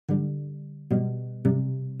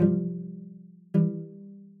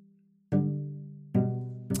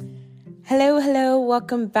Hello,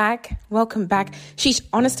 welcome back. Sheesh,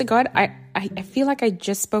 honest to God, I feel like I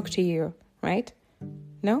just spoke to you, right?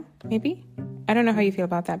 No? Maybe? I don't know how you feel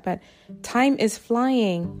about that, but time is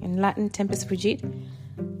flying in Latin tempus fugit.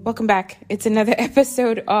 Welcome back. It's another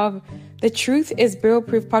episode of The Truth is Burial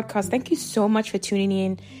Proof podcast. Thank you so much for tuning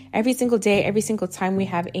in every single day, every single time we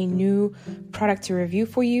have a new product to review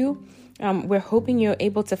for you. We're hoping you're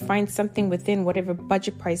able to find something within whatever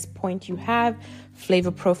budget price point you have,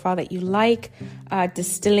 flavor profile that you like,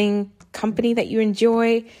 distilling company that you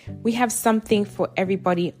enjoy. We have something for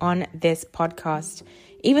everybody on this podcast.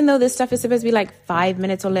 Even though this stuff is supposed to be like 5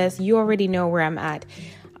 minutes or less, you already know where I'm at.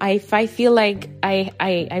 If I feel like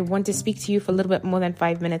I want to speak to you for a little bit more than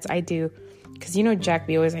 5 minutes, I do. Because you know Jack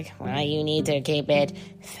be always like, well, you need to keep it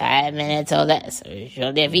 5 minutes or less.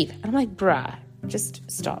 And I'm like, bruh,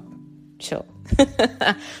 just stop. Chill.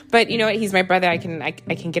 But you know what? He's my brother. I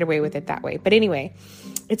can get away with it that way. But anyway,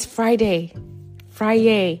 it's Friday.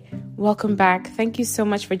 Welcome back. Thank you so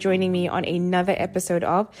much for joining me on another episode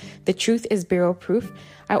of The Truth is Burial Proof.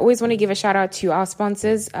 I always want to give a shout out to our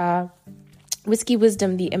sponsors, Whiskey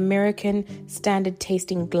Wisdom, the American Standard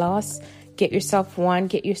Tasting Glass. Get yourself one,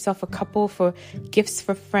 get yourself a couple for gifts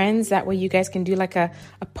for friends. That way you guys can do like a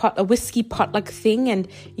whiskey potluck thing and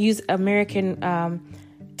use American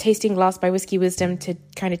Tasting Glass by Whiskey Wisdom to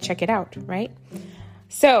kind of check it out, right?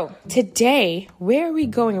 So today, where are we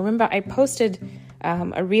going? Remember, I posted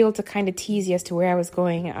a reel to kind of tease you as to where I was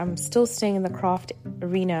going. I'm still staying in the craft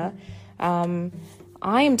arena. I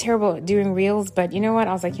am terrible at doing reels, but you know what?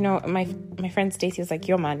 I was like, my friend Stacy was like,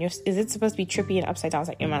 yo man, is it supposed to be trippy and upside down? I was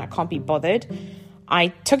like, yo man, I can't be bothered. I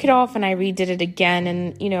took it off and I redid it again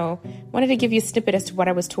and, wanted to give you a snippet as to what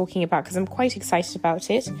I was talking about because I'm quite excited about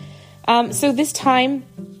it. So this time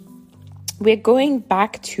we're going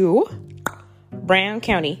back to Brown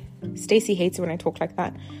County. Stacy hates it when I talk like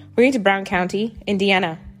that. We're going to Brown County,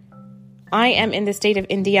 Indiana. I am in the state of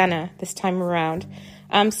Indiana this time around.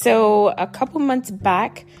 So a couple months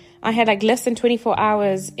back, I had like less than 24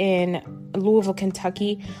 hours in Louisville,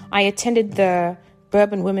 Kentucky. I attended the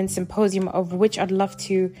Bourbon Women's Symposium, of which I'd love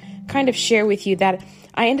to kind of share with you that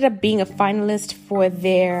I ended up being a finalist for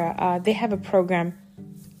they have a program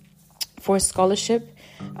for scholarship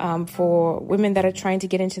for women that are trying to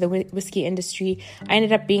get into the whiskey industry. I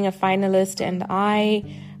ended up being a finalist and I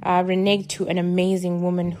reneged to an amazing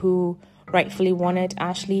woman who rightfully won it.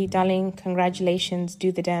 Ashley, darling, congratulations,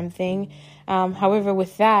 do the damn thing. However,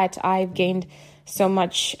 with that, I've gained so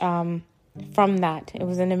much from that. It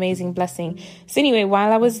was an amazing blessing. So anyway,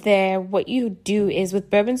 while I was there, what you do is with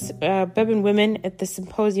Bourbon Women at the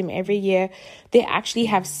symposium every year, they actually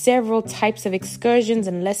have several types of excursions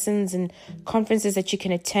and lessons and conferences that you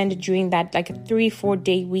can attend during that like a 3-4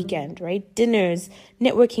 day weekend, right? Dinners,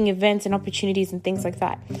 networking events and opportunities and things like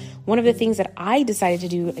that. One of the things that I decided to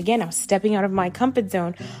do, again, I was stepping out of my comfort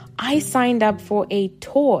zone. I signed up for a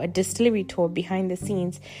distillery tour behind the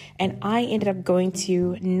scenes, and I ended up going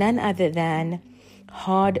to none other than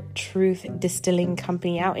Hard Truth Distilling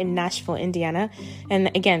Company out in Nashville, Indiana,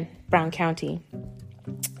 and again, Brown County.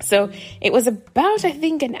 So it was about, I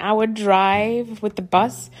think, an hour drive with the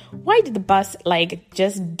bus. Why did the bus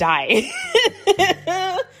just die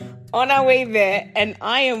on our way there? And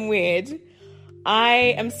I am weird.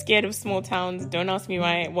 I am scared of small towns. Don't ask me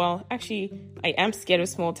why. Well, actually, I am scared of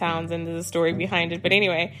small towns, and there's a story behind it. But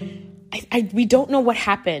anyway, we don't know what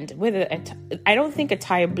happened. I don't think a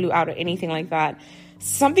tire blew out or anything like that.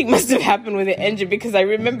 Something must have happened with the engine because I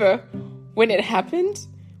remember when it happened,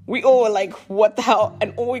 we all were like, what the hell?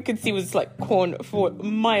 And all we could see was like corn for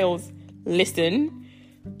miles. Listen,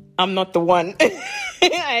 I'm not the one. I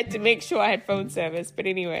had to make sure I had phone service. But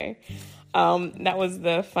anyway, that was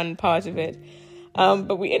the fun part of it.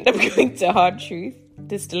 But we ended up going to Hard Truth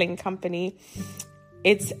Distilling Company.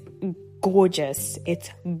 It's gorgeous.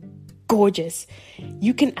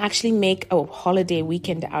 You can actually make a holiday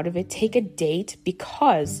weekend out of it. Take a date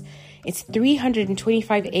because it's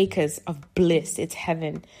 325 acres of bliss. It's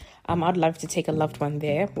heaven. I'd love to take a loved one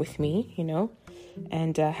there with me,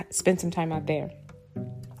 and spend some time out there.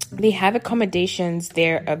 They have accommodations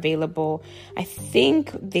there available. I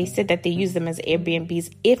think they said that they use them as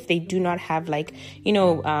Airbnbs if they do not have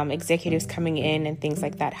executives coming in and things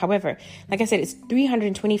like that. However, like I said, it's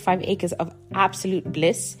 325 acres of absolute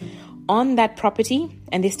bliss on that property.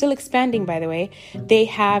 And they're still expanding, by the way. They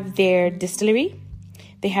have their distillery.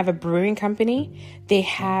 They have a brewing company. They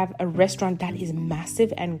have a restaurant that is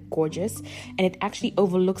massive and gorgeous. And it actually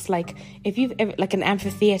overlooks if you've ever, an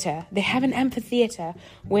amphitheater. They have an amphitheater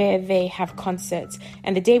where they have concerts.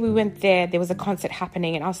 And the day we went there was a concert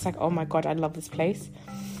happening. And I was like, oh my God, I love this place.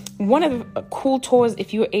 One of the cool tours,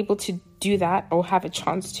 if you were able to do that or have a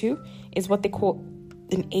chance to is what they call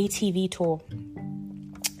an ATV tour.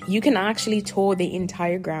 You can actually tour the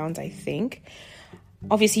entire grounds, I think.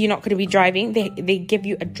 Obviously, you're not going to be driving. They give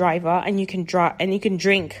you a driver, and you can drive and you can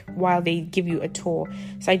drink while they give you a tour.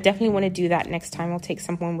 So I definitely want to do that next time. I'll take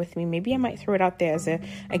someone with me. Maybe I might throw it out there as a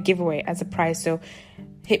giveaway, as a prize. So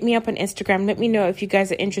hit me up on Instagram. Let me know if you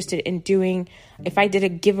guys are interested in doing, if I did a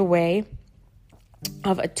giveaway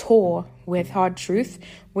of a tour with Hard Truth,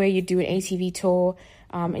 where you do an ATV tour,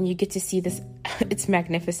 and you get to see this. It's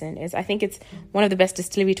magnificent. I think it's one of the best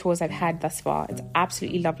distillery tours I've had thus far. It's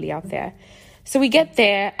absolutely lovely out there. So we get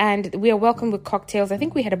there and we are welcomed with cocktails. I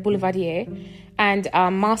think we had a Boulevardier, and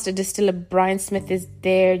Master Distiller Brian Smith is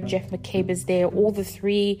there. Jeff McCabe is there. All the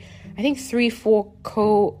 4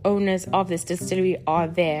 co-owners of this distillery are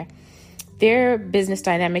there. Their business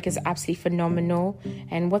dynamic is absolutely phenomenal,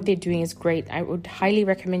 and what they're doing is great. I would highly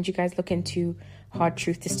recommend you guys look into Hard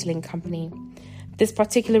Truth Distilling Company. This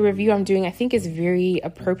particular review I'm doing, I think, is very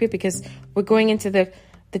appropriate because we're going into the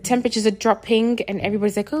temperatures are dropping and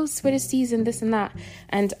everybody's like, oh, sweater season, this and that.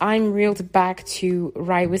 And I'm reeled back to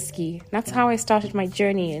rye whiskey. That's how I started my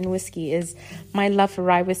journey in whiskey, is my love for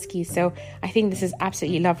rye whiskey. So I think this is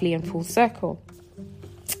absolutely lovely and full circle.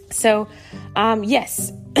 So,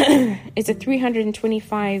 yes, it's a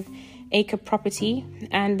 325 acre property,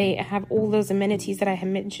 and they have all those amenities that I had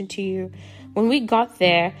mentioned to you. When we got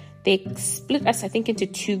there, they split us, I think, into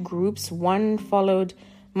 2 groups. One followed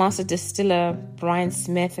Master Distiller Brian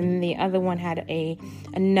Smith, and the other one had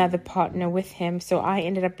another partner with him. So I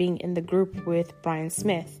ended up being in the group with Brian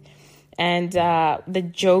Smith. And the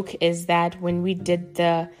joke is that when we did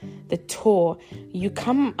the tour, you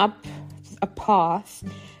come up a path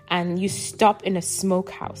and you stop in a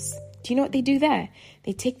smokehouse. Do you know what they do there?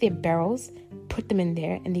 They take their barrels, put them in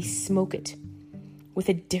there, and they smoke it with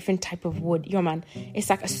a different type of wood. Yo, man, it's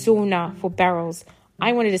like a sauna for barrels.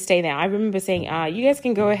 I wanted to stay there. I remember saying, you guys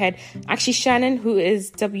can go ahead. Actually, Shannon, who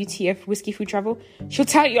is WTF Whiskey Food Travel, she'll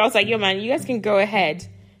tell you. I was like, yo, man, you guys can go ahead.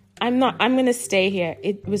 I'm going to stay here.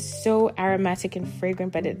 It was so aromatic and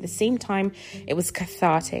fragrant, but at the same time, it was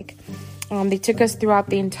cathartic. They took us throughout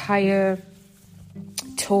the entire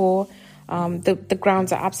tour. The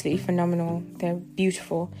grounds are absolutely phenomenal. They're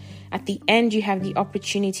beautiful. At the end, you have the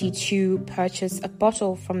opportunity to purchase a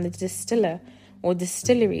bottle from the distiller or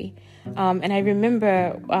distillery. And I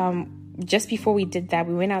remember just before we did that,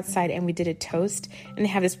 we went outside and we did a toast. And they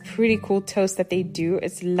have this pretty cool toast that they do.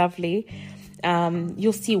 It's lovely.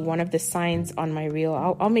 You'll see one of the signs on my reel.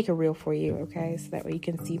 I'll make a reel for you, okay? So that way you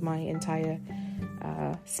can see my entire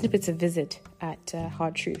snippets of visit at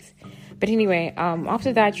Hard Truth. But anyway,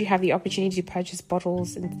 after that, you have the opportunity to purchase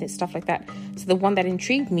bottles and stuff like that. So the one that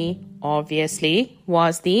intrigued me, obviously,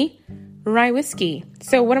 was the rye whiskey.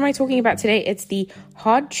 So what am I talking about today? It's the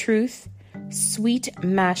Hard Truth Sweet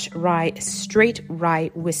Mash Rye Straight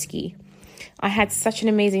Rye Whiskey. I had such an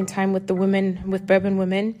amazing time with the women, with Bourbon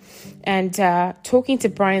Women, and talking to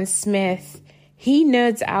Brian Smith. He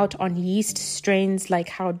nerds out on yeast strains like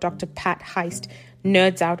how Dr. Pat Heist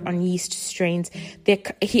nerds out on yeast strains.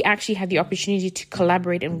 He actually had the opportunity to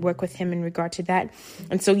collaborate and work with him in regard to that.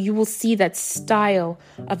 And so you will see that style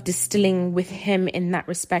of distilling with him in that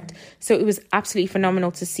respect. So it was absolutely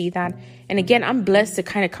phenomenal to see that. And again, I'm blessed to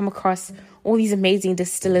kind of come across all these amazing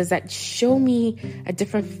distillers that show me a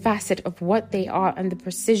different facet of what they are and the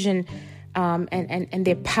precision and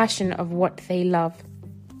their passion of what they love.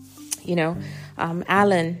 You know,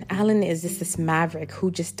 Alan is this maverick who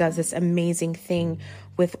just does this amazing thing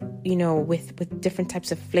with, you know, with different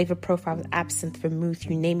types of flavor profiles, absinthe, vermouth,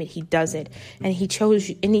 you name it, he does it. And he shows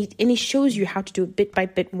you, and he shows you how to do it bit by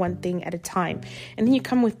bit, one thing at a time. And then you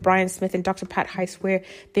come with Brian Smith and Dr. Pat Heist, where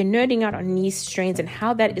they're nerding out on yeast strains and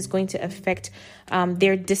how that is going to affect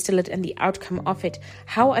their distillate and the outcome of it.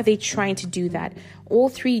 How are they trying to do that? All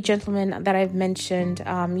 3 gentlemen that I've mentioned,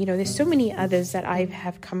 you know, there's so many others that I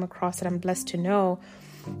have come across that I'm blessed to know.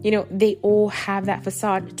 You know, they all have that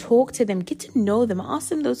facade. Talk to them, get to know them, ask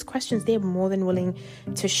them those questions. They're more than willing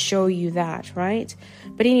to show you that, right?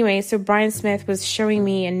 But anyway, so Brian Smith was showing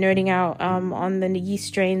me and nerding out on the yeast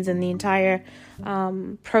strains and the entire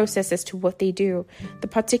process as to what they do. The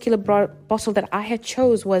particular bottle that I had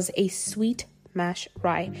chose was a sweet mash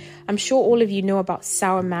rye. I'm sure all of you know about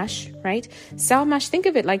sour mash, right? Sour mash, think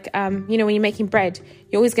of it like, you know, when you're making bread,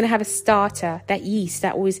 you're always going to have a starter, that yeast,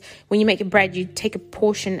 that always, when you make a bread, you take a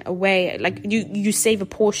portion away, like you save a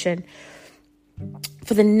portion.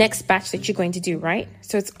 for the next batch that you're going to do, right?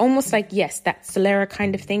 So it's almost like, yes, that Solera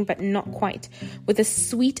kind of thing, but not quite. With a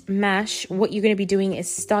sweet mash, what you're going to be doing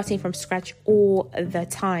is starting from scratch all the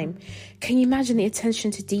time. Can you imagine the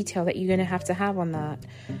attention to detail that you're going to have on that?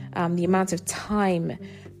 The amount of time,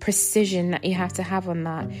 precision that you have to have on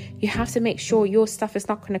that. You have to make sure your stuff is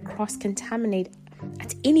not going to cross-contaminate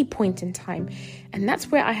at any point in time. And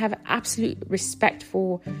that's where I have absolute respect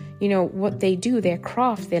for, what they do, their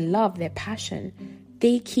craft, their love, their passion.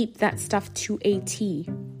 They keep that stuff to a T,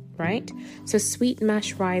 right? So sweet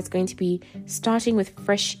mash rye is going to be starting with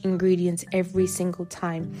fresh ingredients every single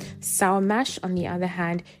time. Sour mash, on the other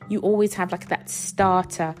hand, you always have like that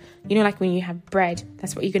starter, like when you have bread,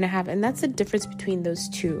 that's what you're going to have. And that's the difference between those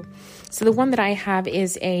two. So the one that I have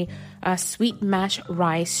is a sweet mash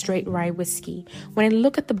rye, straight rye whiskey. When I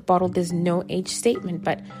look at the bottle, there's no age statement,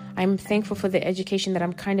 but I'm thankful for the education that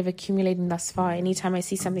I'm kind of accumulating thus far. Anytime I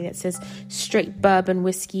see something that says straight bourbon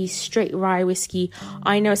whiskey, straight rye whiskey,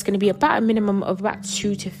 I know it's going to be about a minimum of about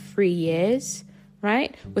 2 to 3 years,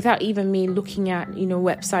 right? Without even me looking at,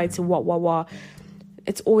 websites and what.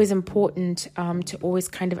 It's always important to always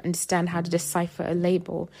kind of understand how to decipher a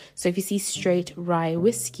label. So if you see straight rye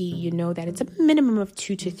whiskey, you know that it's a minimum of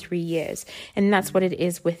 2 to 3 years. And that's what it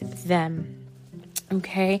is with them.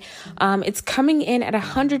 Okay, it's coming in at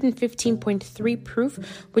 115.3 proof,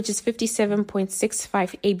 which is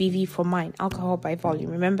 57.65 ABV for mine, alcohol by volume.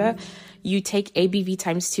 Remember, you take ABV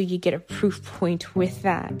times 2, you get a proof point with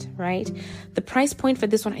that, right? The price point for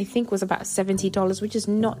this one, I think, was about $70, which is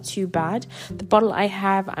not too bad. The bottle I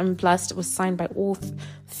have, I'm blessed, was signed by all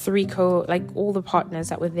all the partners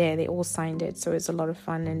that were there. They all signed it, so it's a lot of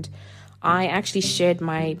fun. And I actually shared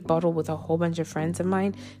my bottle with a whole bunch of friends of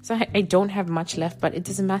mine. So I don't have much left, but it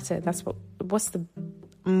doesn't matter. What's the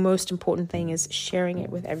most important thing is sharing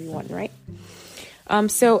it with everyone, right?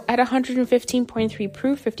 So at 115.3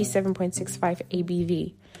 proof, 57.65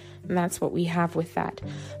 ABV. And that's what we have with that.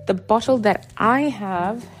 The bottle that I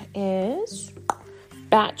have is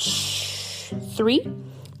batch 3.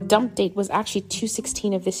 Dump date was actually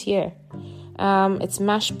 2/16 of this year. It's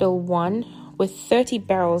mash bill 1 with 30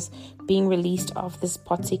 barrels being released of this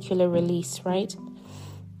particular release, right?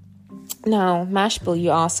 Now, mash bill, you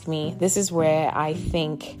ask me, this is where I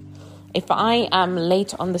think, if I am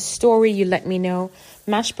late on the story, you let me know.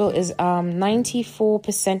 Mash bill is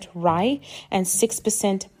 94% rye and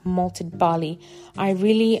 6% malted barley. I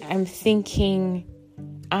really am thinking,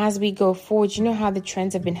 as we go forward, you know how the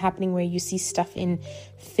trends have been happening where you see stuff in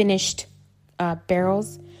finished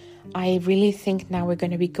barrels? I really think now we're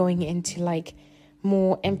going to be going into like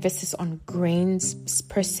more emphasis on grains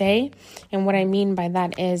per se. And what I mean by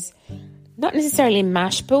that is not necessarily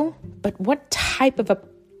mash bill, but what type of a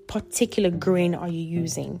particular grain are you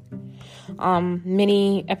using?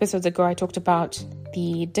 Many episodes ago, I talked about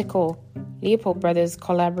the Dickel Leopold Brothers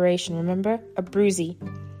collaboration. Remember? A Bruzy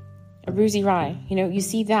rye. You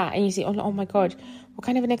see that and you see, oh my God, what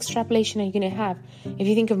kind of an extrapolation are you going to have? If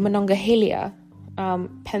you think of Monongahela,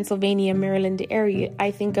 Pennsylvania, Maryland area,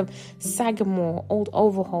 I think of Sagamore, Old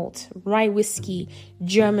Overholt, rye whiskey,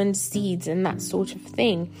 German seeds, and that sort of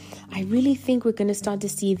thing. I really think we're going to start to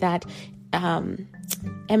see that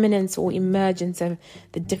eminence or emergence of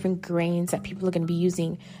the different grains that people are going to be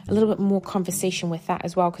using. A little bit more conversation with that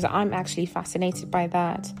as well, because I'm actually fascinated by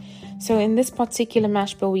that. So in this particular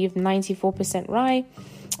mash bill, we have 94% rye,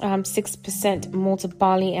 6% malted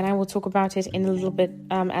barley, and I will talk about it in a little bit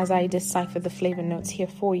as I decipher the flavor notes here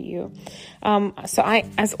for you. So I,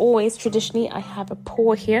 as always, traditionally, I have a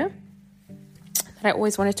pour here that I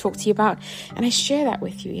always want to talk to you about, and I share that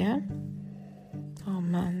with you, yeah? Oh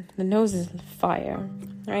man, the nose is fire,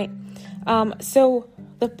 right? So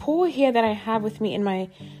the pour here that I have with me in my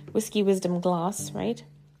Whiskey Wisdom glass, right?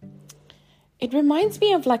 It reminds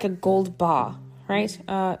me of like a gold bar, right?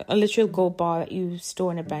 A literal gold bar that you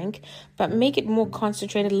store in a bank, but make it more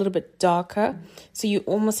concentrated, a little bit darker. So you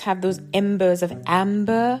almost have those embers of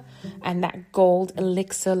amber and that gold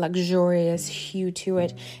elixir, luxurious hue to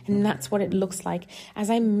it. And that's what it looks like. As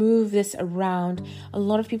I move this around, a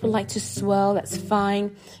lot of people like to swirl. That's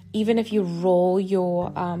fine. Even if you roll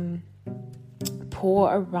your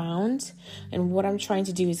pour around, and what I'm trying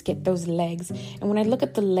to do is get those legs. And when I look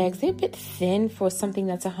at the legs, they're a bit thin for something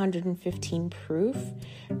that's 115 proof,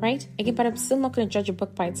 right? Again, but I'm still not going to judge a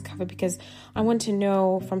book by its cover, because I want to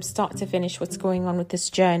know from start to finish what's going on with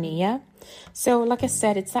this journey, yeah? So like I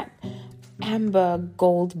said, it's that amber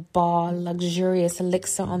gold bar, luxurious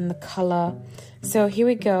elixir on the color. So here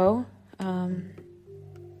we go.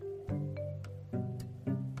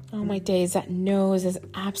 Oh my days, that nose is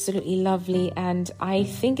absolutely lovely, and I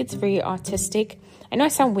think it's very artistic. I know I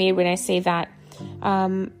sound weird when I say that,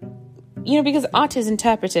 Because art is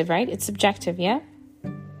interpretive, right? It's subjective, yeah?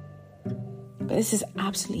 But this is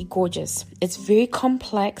absolutely gorgeous. It's very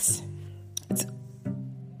complex.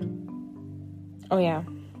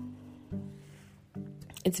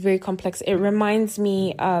 It's very complex. It reminds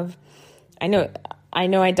me of, I know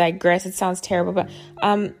I digress. It sounds terrible, but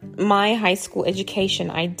my high school education,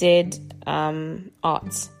 I did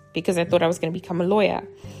arts because I thought I was going to become a lawyer.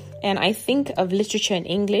 And I think of literature in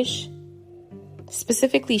English,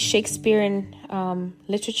 specifically Shakespearean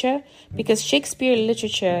literature, because Shakespearean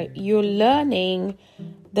literature, you're learning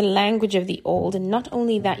the language of the old, and not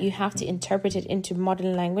only that, you have to interpret it into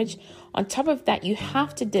modern language. On top of that, you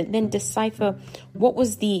have to then decipher what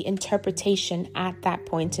was the interpretation at that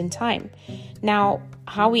point in time. Now,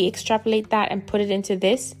 how we extrapolate that and put it into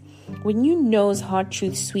this, when you nose Hard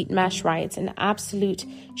Truth, Sweet Mash Right, it's an absolute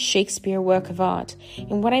Shakespeare work of art.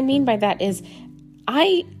 And what I mean by that is,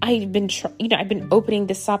 I've been opening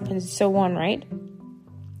this up and so on, right?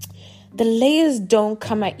 The layers don't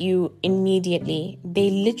come at you immediately. They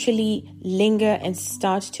literally linger and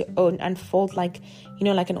start to unfold like an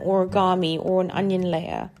origami or an onion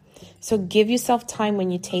layer. So give yourself time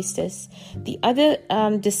when you taste this. The other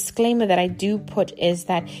disclaimer that I do put is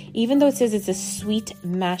that even though it says it's a sweet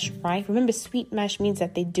mash, right? Remember, sweet mash means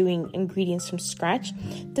that they're doing ingredients from scratch.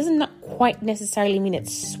 Does not quite necessarily mean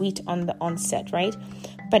it's sweet on the onset, right?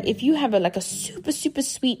 But if you have a super, super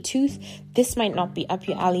sweet tooth, this might not be up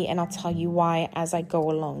your alley, and I'll tell you why as I go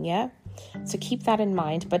along, yeah? So keep that in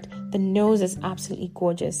mind. But the nose is absolutely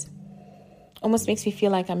gorgeous. Almost makes me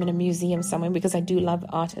feel like I'm in a museum somewhere because I do love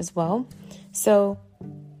art as well. So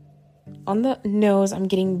on the nose, I'm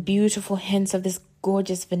getting beautiful hints of this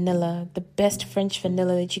gorgeous vanilla, the best French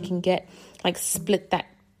vanilla that you can get. Like split that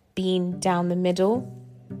bean down the middle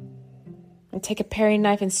and take a paring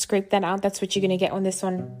knife and scrape that out. That's what you're going to get on this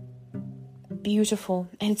one. Beautiful.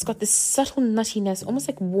 And it's got this subtle nuttiness, almost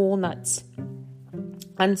like walnuts,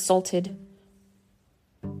 unsalted.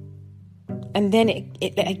 And then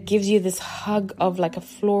it gives you this hug of like a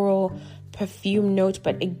floral perfume note,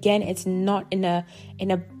 but again, it's not in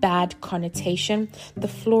a bad connotation. The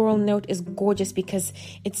floral note is gorgeous because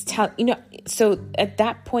it's so at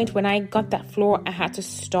that point when I got that floral, I had to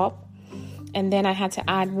stop, and then I had to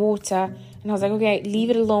add water, and I was like, okay, leave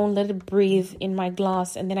it alone, let it breathe in my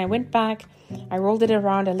glass. And then I went back, I rolled it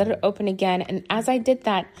around, I let it open again, and as I did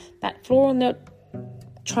that floral note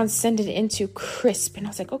transcended into crisp, and I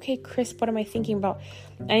was like, okay, crisp, what am I thinking about?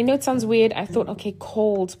 And I know it sounds weird. I thought, okay,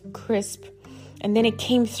 cold, crisp, and then it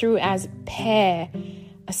came through as pear,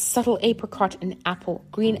 a subtle apricot, and apple,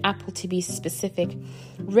 green apple to be specific.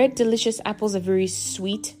 Red delicious apples are very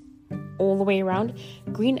sweet all the way around.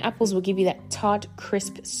 Green apples will give you that tart,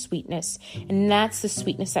 crisp sweetness, and that's the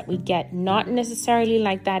sweetness that we get, not necessarily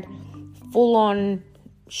like that full-on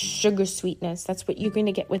sugar sweetness. That's what you're going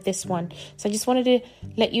to get with this one. So I just wanted to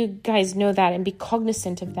let you guys know that and be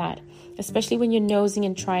cognizant of that, especially when you're nosing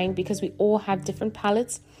and trying, because we all have different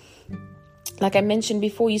palates. Like I mentioned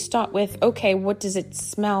before, you start with, okay, what does it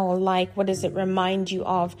smell like? What does it remind you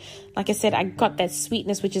of? Like I said, I got that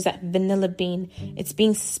sweetness, which is that vanilla bean. It's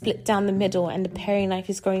being split down the middle and the paring knife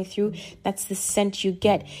is going through. That's the scent you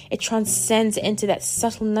get. It transcends into that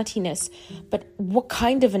subtle nuttiness. But what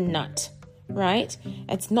kind of a nut? Right?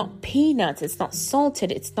 It's not peanuts, it's not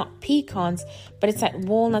salted, it's not pecans, but it's that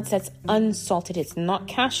walnuts that's unsalted. It's not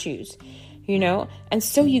cashews, and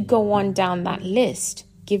so you go on down that list.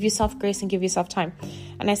 Give yourself grace and give yourself time.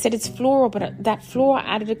 And I said it's floral, but that floral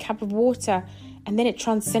added a cup of water, and then it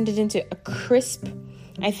transcended into a crisp,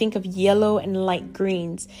 I think, of yellow and light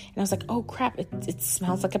greens. And I was like, oh crap, it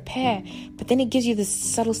smells like a pear. But then it gives you this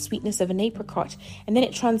subtle sweetness of an apricot. And then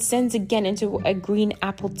it transcends again into a green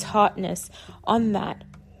apple tartness on that.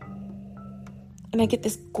 And I get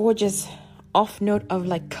this gorgeous off note of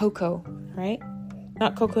like cocoa, right?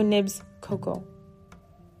 Not cocoa nibs, cocoa.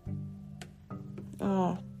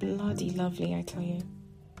 Oh, bloody lovely, I tell you.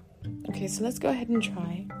 Okay, so let's go ahead and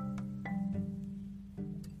try.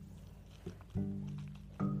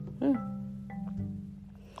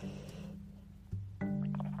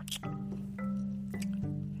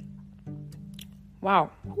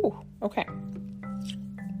 Wow. Ooh, okay.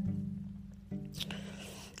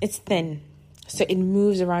 It's thin, so it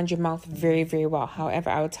moves around your mouth very, very well.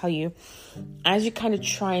 However, I will tell you, as you kind of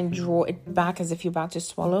try and draw it back as if you're about to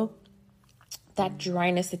swallow, that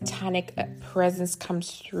dryness, the tannic presence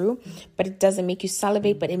comes through, but it doesn't make you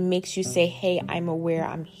salivate, but it makes you say, hey, I'm aware,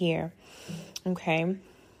 I'm here. Okay.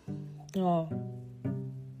 Oh.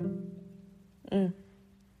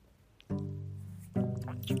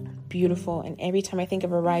 Beautiful. And every time I think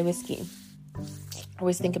of a rye whiskey, I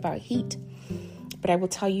always think about heat. I will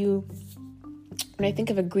tell you, when I think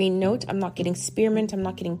of a green note, I'm not getting spearmint, I'm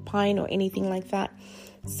not getting pine or anything like that.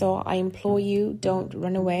 So I implore you, don't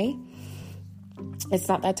run away. It's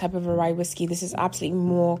not that type of a rye whiskey. This is absolutely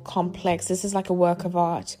more complex. This is like a work of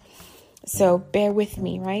art. So bear with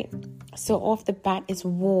me, right? So off the bat, it's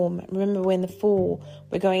warm. Remember, we're in the fall.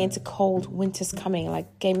 We're going into cold. Winter's coming,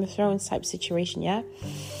 like Game of Thrones type situation, yeah?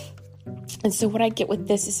 And so what I get with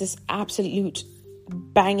this is this absolute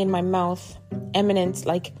bang in my mouth, eminent,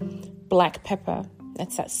 like black pepper.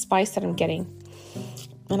 That's that spice that I'm getting.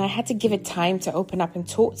 And I had to give it time to open up and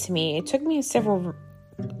talk to me. It took me several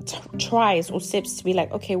tries or sips to be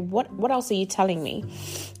like, okay, what else are you telling me?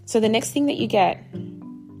 So the next thing that you get...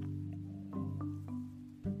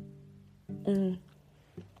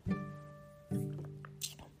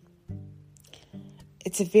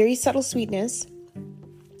 It's a very subtle sweetness.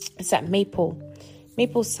 It's that maple.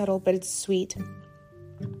 Maple's subtle, but it's sweet.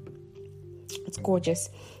 It's gorgeous.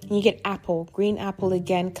 And you get apple, green apple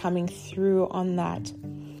again coming through on that.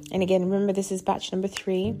 And again, remember, this is batch number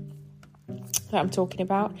 3 that I'm talking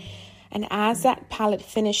about. And as that palate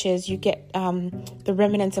finishes, you get the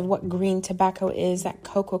remnants of what green tobacco is. That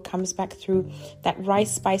cocoa comes back through. That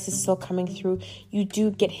rice spice is still coming through. You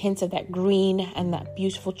do get hints of that green and that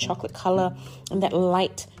beautiful chocolate color and that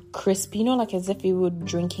light crisp. You know, like as if you were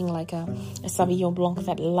drinking like a Sauvignon Blanc,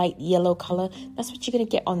 that light yellow color. That's what you're going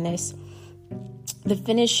to get on this. The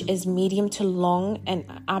finish is medium to long and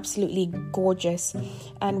absolutely gorgeous.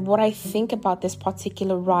 And what I think about this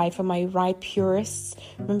particular rye, for my rye purists,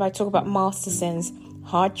 remember I talk about Masterson's,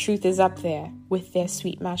 Hard Truth is up there with their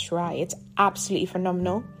sweet mash rye. It's absolutely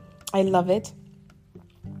phenomenal. I love it.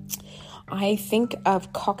 I think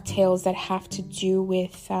of cocktails that have to do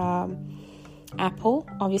with apple,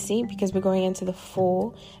 obviously, because we're going into the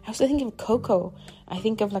fall. I also think of cocoa. I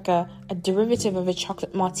think of like a derivative of a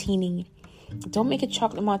chocolate martini. Don't make a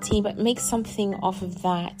chocolate martini, but make something off of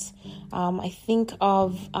that. I think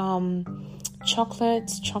of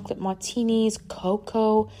chocolate martinis,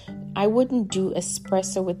 cocoa. I wouldn't do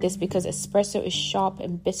espresso with this because espresso is sharp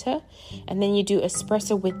and bitter. And then you do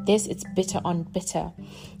espresso with this, it's bitter on bitter.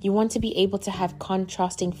 You want to be able to have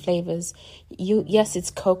contrasting flavors. Yes,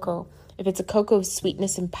 it's cocoa. If it's a cocoa of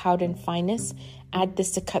sweetness and powder and fineness, add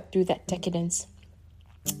this to cut through that decadence.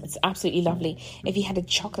 It's absolutely lovely. If you had a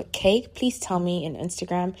chocolate cake, please tell me in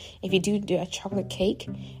Instagram. If you do a chocolate cake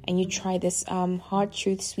and you try this Hard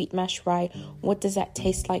Truth sweet mash rye, what does that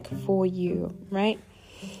taste like for you, right?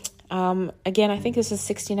 Again, I think this is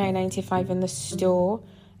 $69.95 in the store.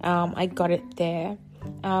 I got it there.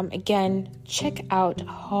 Again, check out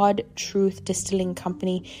Hard Truth Distilling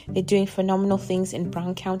Company. They're doing phenomenal things in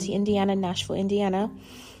Brown County, Indiana, Nashville, Indiana.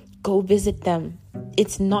 Go visit them.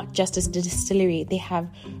 It's not just a distillery. They have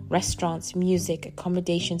restaurants, music,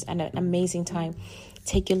 accommodations, and an amazing time.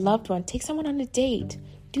 Take your loved one. Take someone on a date.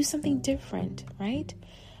 Do something different, right?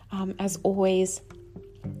 As always,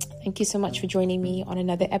 thank you so much for joining me on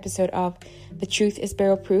another episode of The Truth is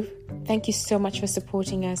Barrel Proof. Thank you so much for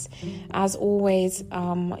supporting us. As always,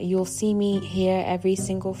 you'll see me here every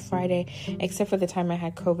single Friday, except for the time I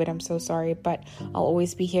had COVID. I'm so sorry, but I'll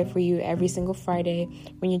always be here for you every single Friday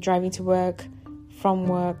when you're driving to work, from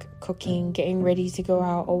work, cooking, getting ready to go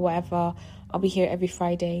out or whatever. I'll be here every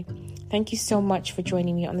Friday. Thank you so much for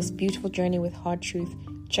joining me on this beautiful journey with Hard Truth.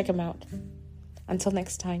 Check them out. Until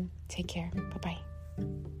next time, take care. Bye-bye.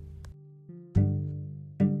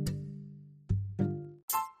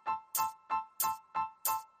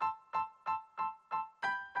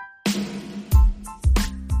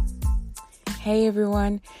 Hey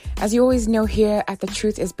everyone, as you always know here at the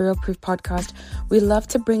Truth is Barrel Proof podcast, we love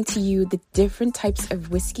to bring to you the different types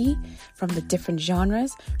of whiskey from the different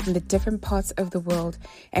genres, from the different parts of the world.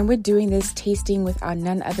 And we're doing this tasting with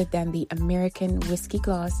none other than the American Whiskey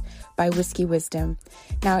Glass by Whiskey Wisdom.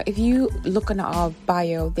 Now, if you look on our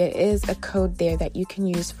bio, there is a code there that you can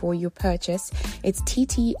use for your purchase. It's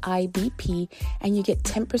TTIBP, and you get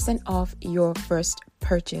 10% off your first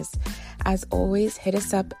purchase. As always, hit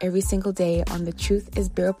us up every single day on the Truth is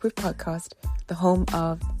Barrel Proof podcast, the home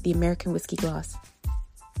of the American Whiskey Glass.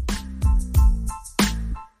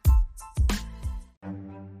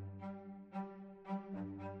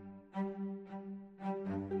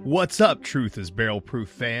 What's up, Truth is Barrel Proof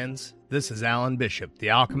fans? This is Alan Bishop, the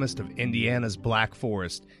alchemist of Indiana's Black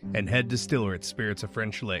Forest and head distiller at Spirits of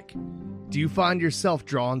French Lick. Do you find yourself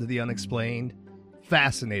drawn to the unexplained,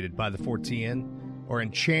 fascinated by the Fortean, or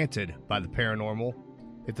enchanted by the paranormal?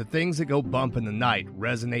 If the things that go bump in the night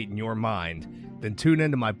resonate in your mind, then tune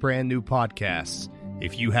into my brand new podcasts,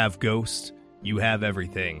 If You Have Ghosts, You Have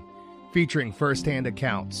Everything, featuring first-hand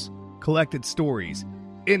accounts, collected stories,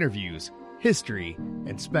 interviews, history,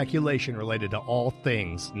 and speculation related to all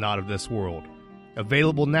things not of this world.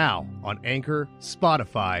 Available now on Anchor,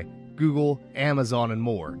 Spotify, Google, Amazon, and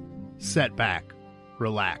more. Set back,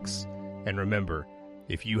 relax, and remember,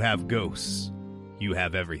 if you have ghosts, you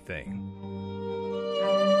have everything.